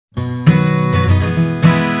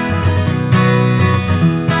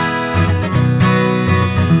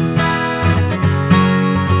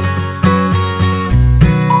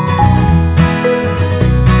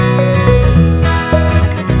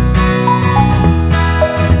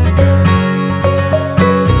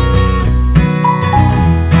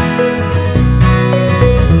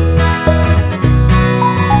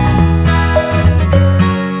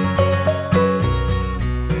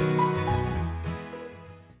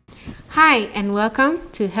Hi, and welcome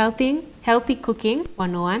to Healthy Cooking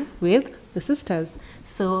 101 with the sisters.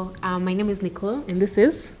 So, my name is Nicole, and this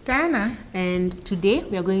is Diana. And today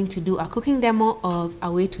we are going to do a cooking demo of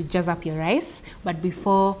a way to jazz up your rice. But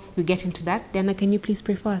before we get into that, Diana, can you please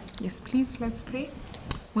pray for us? Yes, please, let's pray.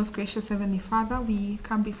 Most gracious Heavenly Father, we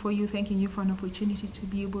come before you thanking you for an opportunity to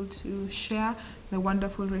be able to share the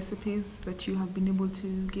wonderful recipes that you have been able to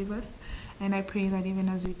give us. And I pray that even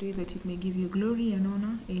as we do it, that it may give you glory and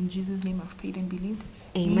honor. In Jesus' name I've prayed and believed.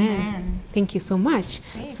 Amen. Thank you so much.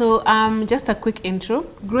 Great. So, just a quick intro.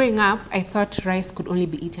 Growing up, I thought rice could only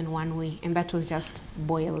be eaten one way, and that was just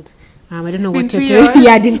boiled. I don't know what to do.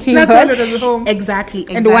 Yeah, didn't you? That's all it was at home. Exactly.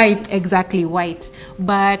 And white. Exactly, white.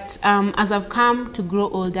 But as I've come to grow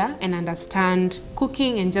older and understand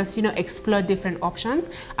cooking and just, explore different options,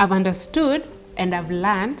 I've understood and I've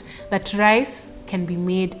learned that rice can be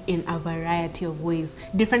made in a variety of ways.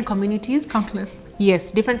 Different communities. Countless.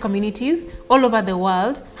 Yes, different communities all over the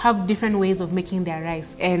world have different ways of making their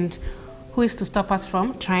rice. And who is to stop us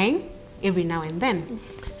from trying every now and then?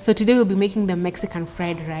 So today we'll be making the Mexican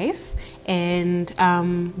fried rice. And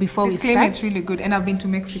before we start, it's really good, and I've been to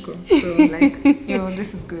Mexico, so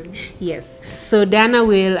this is good. Yes. So Diana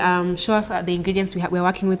will show us the ingredients we're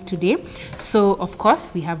working with today. So of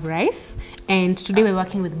course we have rice, and today we're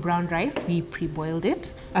working with brown rice. We pre-boiled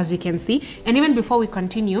it, as you can see. And even before we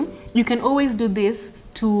continue, you can always do this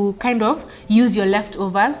to kind of use your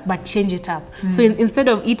leftovers but change it up. So instead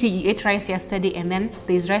of you ate rice yesterday and then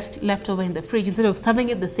there's rice left over in the fridge, instead of serving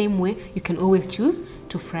it the same way, you can always choose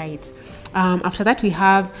to fry it. After that, we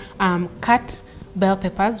have cut bell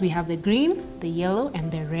peppers. We have the green, the yellow,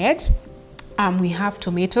 and the red. We have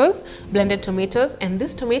tomatoes, blended tomatoes, and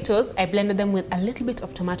these tomatoes, I blended them with a little bit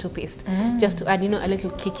of tomato paste, just to add, a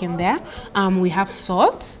little kick in there. We have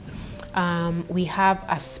salt. We have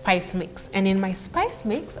a spice mix, and in my spice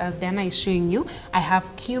mix, as Diana is showing you, I have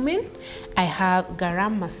cumin, I have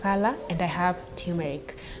garam masala, and I have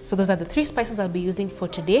turmeric. So those are the 3 spices I'll be using for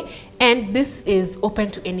today, and this is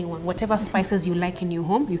open to anyone. Whatever spices you like in your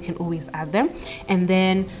home, you can always add them. And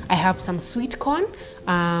then I have some sweet corn,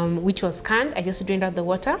 which was canned. I just drained out the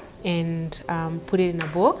water and put it in a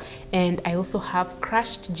bowl. And I also have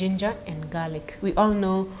crushed ginger and garlic. We all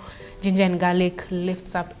know ginger and garlic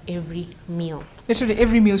lifts up every meal. Literally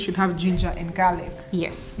every meal should have ginger and garlic.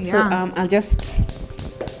 Yes. Yeah. So I'll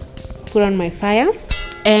just put on my fire,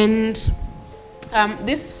 and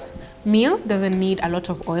this meal doesn't need a lot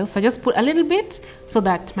of oil, so I just put a little bit so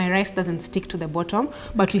that my rice doesn't stick to the bottom,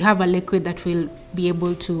 but we have a liquid that will be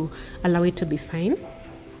able to allow it to be fine.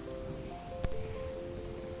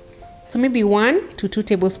 So maybe 1 to 2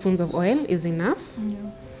 tablespoons of oil is enough. Yeah.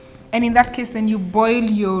 And in that case, then you boil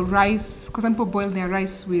your rice, because some people boil their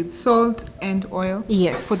rice with salt and oil.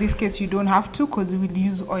 Yes. For this case, you don't have to, because we will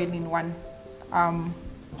use oil in one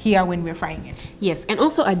here when we're frying it. Yes, and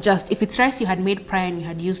also adjust. If it's rice you had made prior and you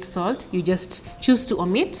had used salt, you just choose to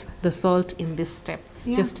omit the salt in this step.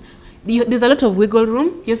 Yeah. There's a lot of wiggle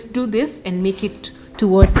room. Just do this and make it to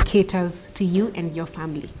what caters to you and your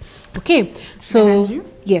family. Okay, so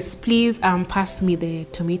yes, please pass me the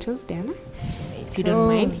tomatoes, Diana. If you don't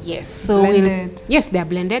mind. Yes. So they're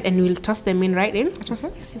blended, and we'll toss them in right in.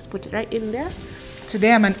 Just put it right in there.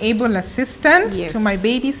 Today I'm an able assistant to my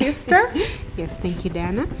baby sister. Yes, thank you,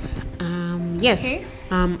 Diana. Yes. Okay.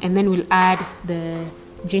 And then we'll add the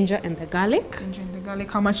ginger and the garlic. Ginger and the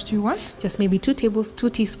garlic. How much do you want? Just maybe 2 teaspoons. 2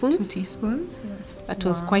 teaspoons. Yes. That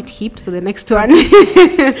was quite heaped. So the next one,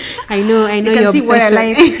 I know you can see what I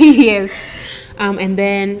like. Yes. And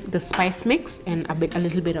then the spice mix and a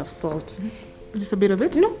little bit of salt. Just a bit of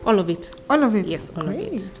it? No, all of it. All of it? Yes, all of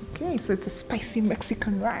it. Okay, so it's a spicy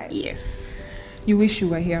Mexican rice. Yes. You wish you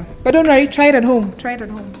were here. But don't worry, try it at home. Try it at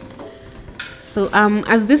home. So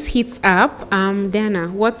as this heats up, Diana,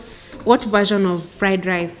 what version of fried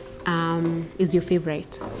rice is your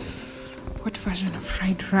favorite? What version of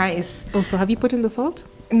fried rice? Also, have you put in the salt?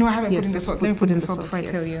 No, I haven't put in the salt. Let me put in the salt before I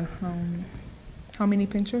tell you. How many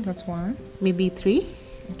pinches? That's 1. Maybe 3.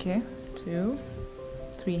 Okay, 2,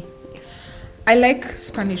 3. I like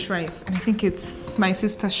Spanish rice, and I think it's my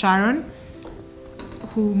sister Sharon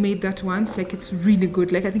who made that once. It's really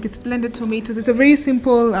good. I think it's blended tomatoes. It's a very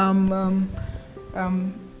simple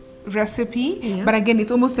recipe, but again,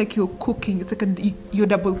 it's almost like you're cooking. It's like you're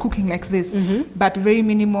double cooking like this, but very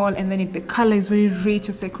minimal, and then the color is very rich.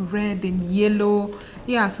 It's like red and yellow.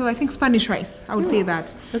 Yeah, so I think Spanish rice, I would say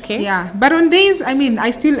that. Okay. Yeah, but on days,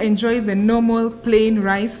 I still enjoy the normal plain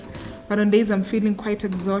rice. But on days I'm feeling quite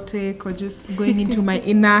exotic or just going into my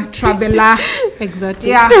inner traveler. Exotic.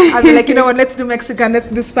 Yeah, I'll be like, you know what, let's do Mexican, let's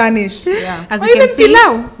do Spanish. Yeah. As or you even can see,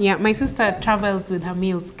 pilau. yeah, my sister travels with her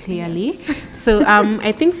meals clearly. So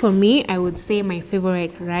I think for me, I would say my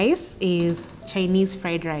favorite rice is Chinese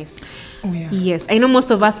fried rice. Oh yeah. Yes, I know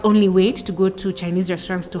most of us only wait to go to Chinese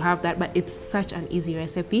restaurants to have that, but it's such an easy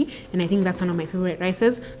recipe, and I think that's one of my favorite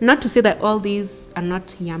rices. Not to say that all these are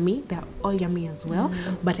not yummy; they're all yummy as well.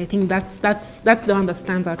 But I think that's the one that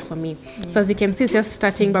stands out for me. So as you can see, it's just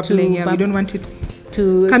starting Bubbling, to yeah, we don't want it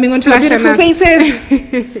to coming onto our splash on beautiful us.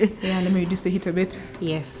 faces. Yeah, let me reduce the heat a bit.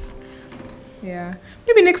 Yes, Yeah.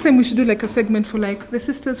 Maybe next time we should do like a segment for like the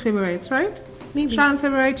sisters' favorites, right? maybe. Sean's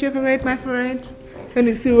favorite, your favorite, my favorite. And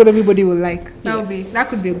we see what everybody will like. That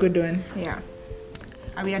could be a good one. Yeah.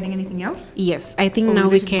 Are we adding anything else? Yes, I think Or now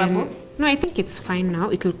will we it can. bubble? No, I think it's fine now.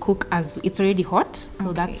 It will cook as it's already hot, so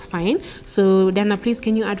Okay. that's fine. So Dana, please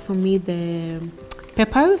can you add for me the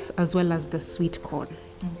peppers as well as the sweet corn?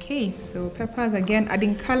 Okay, so peppers again,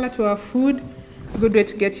 adding color to our food. Good way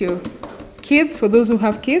to get your kids, for those who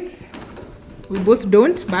have kids. We both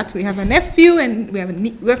don't, but we have a nephew and we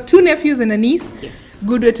have two nephews and a niece. Yes.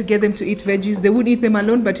 Good way to get them to eat veggies. They would eat them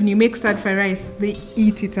alone, but when you make stir fry rice, they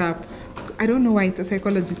eat it up. I don't know why, it's a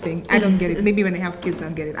psychology thing. I don't get it. Maybe when I have kids, I'll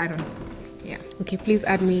get it. I don't know. Yeah. Okay, please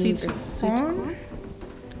add me Sweet the sweet corn. corn.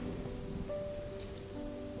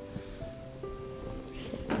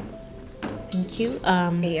 Thank you.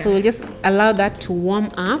 Yeah. So just allow that to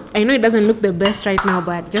warm up. I know it doesn't look the best right now,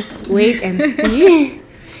 but just wait and see.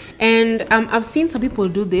 And I've seen some people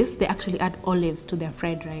do this. They actually add olives to their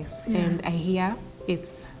fried rice, and I hear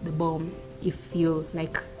it's the bomb. If you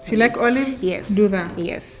like, If you like olives, yes, do that.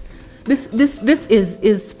 Yes. This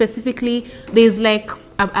is specifically, there's like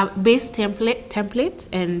a base template,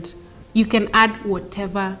 and you can add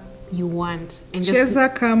whatever you want and just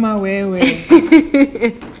Cheza kama wewe.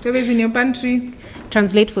 Whatever is in your pantry.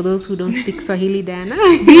 translate for those who don't speak Swahili, Diana.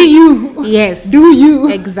 Be you. Yes. Do you.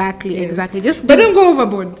 Exactly, Yes. exactly. Just But don't go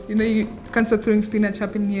overboard. You know, you can't start throwing spinach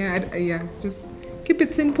up in here. Yeah, just keep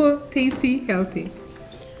it simple, tasty, healthy.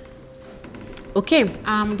 okay.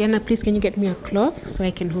 Diana, please can you get me a cloth so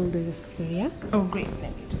I can hold this for you? Oh, great.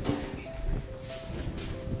 Let me do that.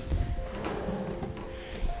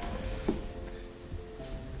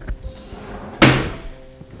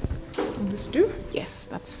 Will this do? Yes,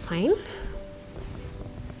 that's fine.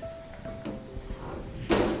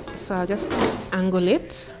 So I'll just angle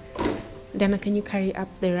it. Diana, can you carry up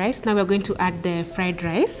the rice? Now we're going to add the fried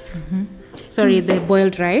rice. Sorry, the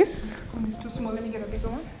boiled rice. This one is too small. Let me get a bigger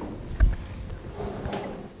one.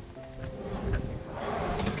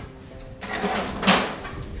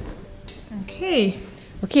 Okay.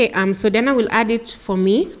 Okay, so Diana will add it for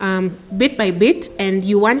me bit by bit, and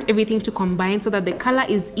you want everything to combine so that the color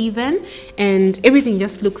is even and everything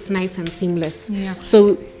just looks nice and seamless. Yeah.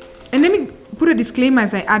 So, And let me put a disclaimer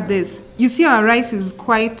as I add this. You see, our rice is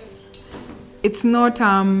quite. It's not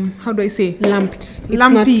how do I say? lumped.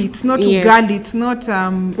 Lumpy. It's not yes. ugali. It's not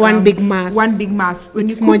One big mass. One big mass. When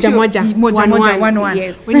It's you cook moja your, moja. one.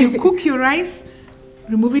 Yes. When you cook your rice,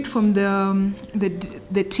 remove it from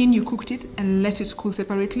the tin you cooked it and let it cool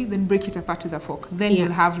separately. Then break it apart with a fork. Then Yeah.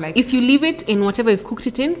 you'll have like. If you leave it in whatever you've cooked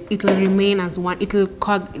it in, it will remain as one. It will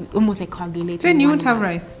almost like coagulate. Then in you one won't have mass.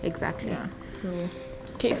 rice. Exactly. Yeah. So.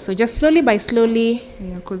 Okay, so just slowly by slowly.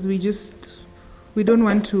 Yeah, because we don't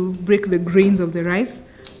want to break the grains of the rice.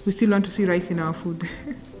 We still want to see rice in our food.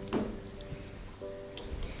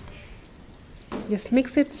 Just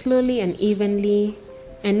mix it slowly and evenly,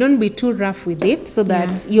 and don't be too rough with it so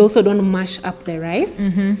that you also don't mash up the rice.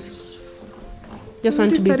 Just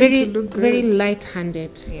want to be very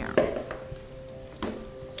light-handed. Yeah.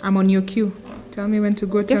 I'm on your cue. Tell me when to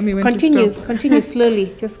go. Tell Just me when continue, to stop. continue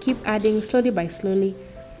slowly. Just keep adding slowly by slowly.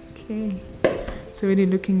 Okay. It's already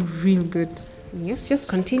looking real good. Yes, just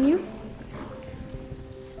continue.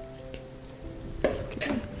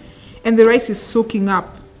 And the rice is soaking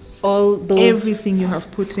up All those everything you have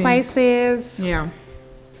put spices. in. Yeah.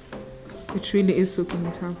 It really is soaking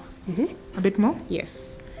it up. A bit more?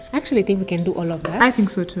 Yes. I actually think we can do all of that. I think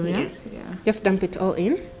so too, yeah? Yeah. Just dump it all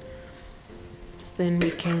in. So then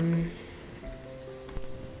we can.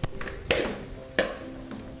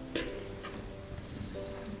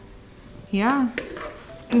 Yeah.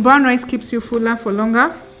 And brown rice keeps you fuller for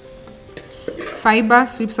longer. Fiber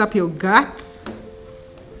sweeps up your gut.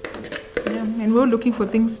 Yeah. And we're looking for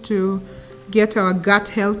things to get our gut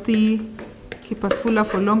healthy, keep us fuller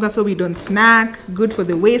for longer so we don't snack. Good for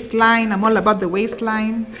the waistline. I'm all about the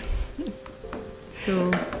waistline.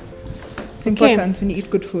 So it's important when you eat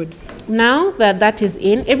good food. Now that that is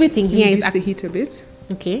in, everything here is Reduce the heat a bit.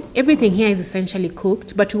 Okay, everything here is essentially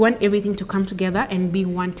cooked, but we want everything to come together and be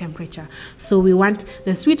one temperature. So we want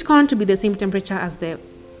the sweet corn to be the same temperature as the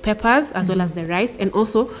peppers, as well as the rice, and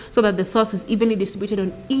also so that the sauce is evenly distributed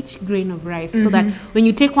on each grain of rice, so that when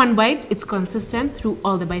you take one bite, it's consistent through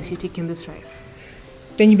all the bites you take in this rice.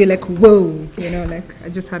 Then you'll be like, whoa, you know, like I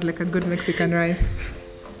just had like a good Mexican rice.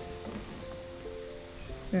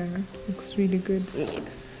 Yeah, looks really good.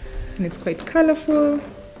 Yes. And it's quite colorful.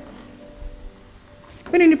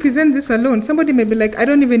 When you present this alone, somebody may be like, I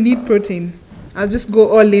don't even need protein. I'll just go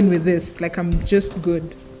all in with this. Like, I'm just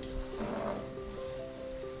good.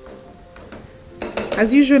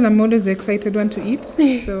 As usual, I'm always the excited one to eat.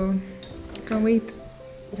 So, can't wait.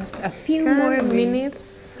 Just a few more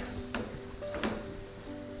minutes.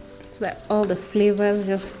 So that all the flavors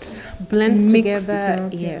just blend together.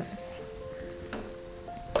 Yes.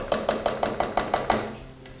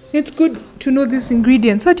 It's good to know these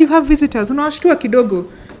ingredients. What if you have visitors? Unawashtua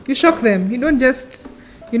kidogo. You shock them. You don't just,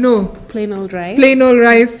 you know, plain old rice. Plain old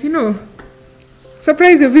rice, you know.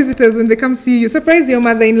 Surprise your visitors when they come see you. Surprise your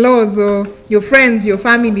mother-in-laws or your friends, your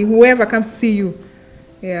family, whoever comes to see you.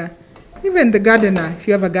 Yeah. Even the gardener, if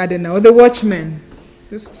you have a gardener, or the watchman.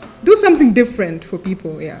 Just do something different for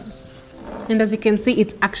people, yeah. And as you can see,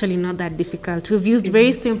 it's actually not that difficult. We've used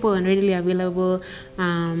very simple and readily available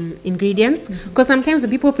ingredients. Because sometimes when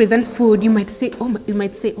people present food, you might say, oh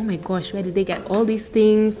my gosh, where did they get all these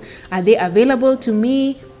things? Are they available to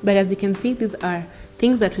me? But as you can see, these are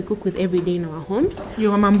things that we cook with every day in our homes.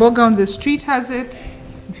 Your mamboga on the street has it.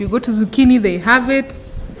 If you go to Zucchini, they have it.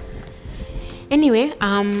 Anyway,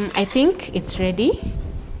 I think it's ready.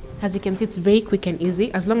 As you can see, it's very quick and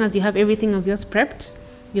easy. As long as you have everything of yours prepped,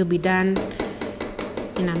 you'll be done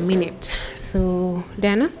in a minute. So,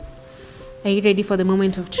 Diana, are you ready for the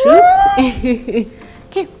moment of truth?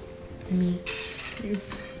 Okay. Me.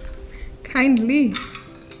 Yes. Kindly.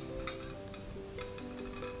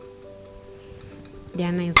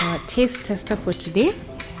 Diana is our taste tester for today.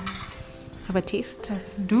 Have a taste.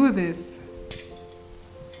 Let's do this.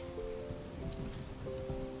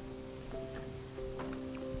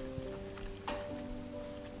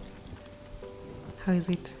 How is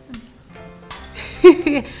it?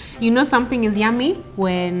 You know something is yummy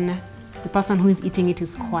when the person who is eating it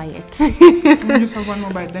is quiet. We'll just have one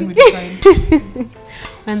more bite, then we decide.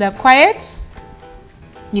 When they're quiet,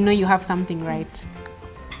 you know you have something right.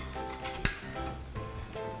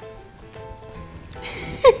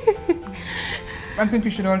 I think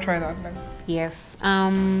we should all try that. Like. Yes.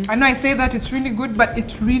 I know I say that it's really good, but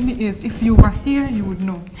it really is. If you were here, you would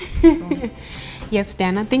know. So. Yes,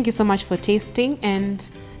 Diana, thank you so much for tasting, and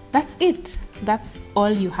that's it. That's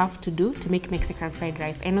all you have to do to make Mexican fried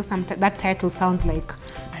rice. I know that title sounds like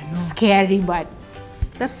scary, but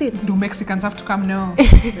that's it. Do Mexicans have to come? No,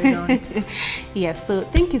 they don't. Yes, so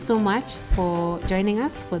thank you so much for joining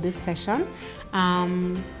us for this session.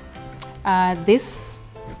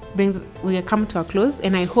 We come to a close,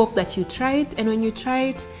 and I hope that you try it, and when you try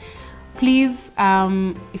it, please,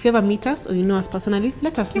 if you ever meet us or you know us personally,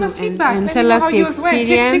 let us know and tell us your experience.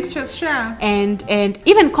 Take pictures, share. And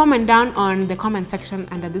even comment down on the comment section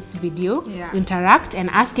under this video. Yeah. Interact and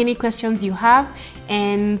ask any questions you have,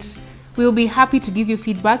 and we'll be happy to give you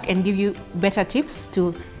feedback and give you better tips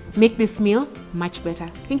to make this meal much better.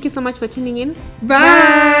 Thank you so much for tuning in.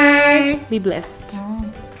 Bye. Be blessed. Oh.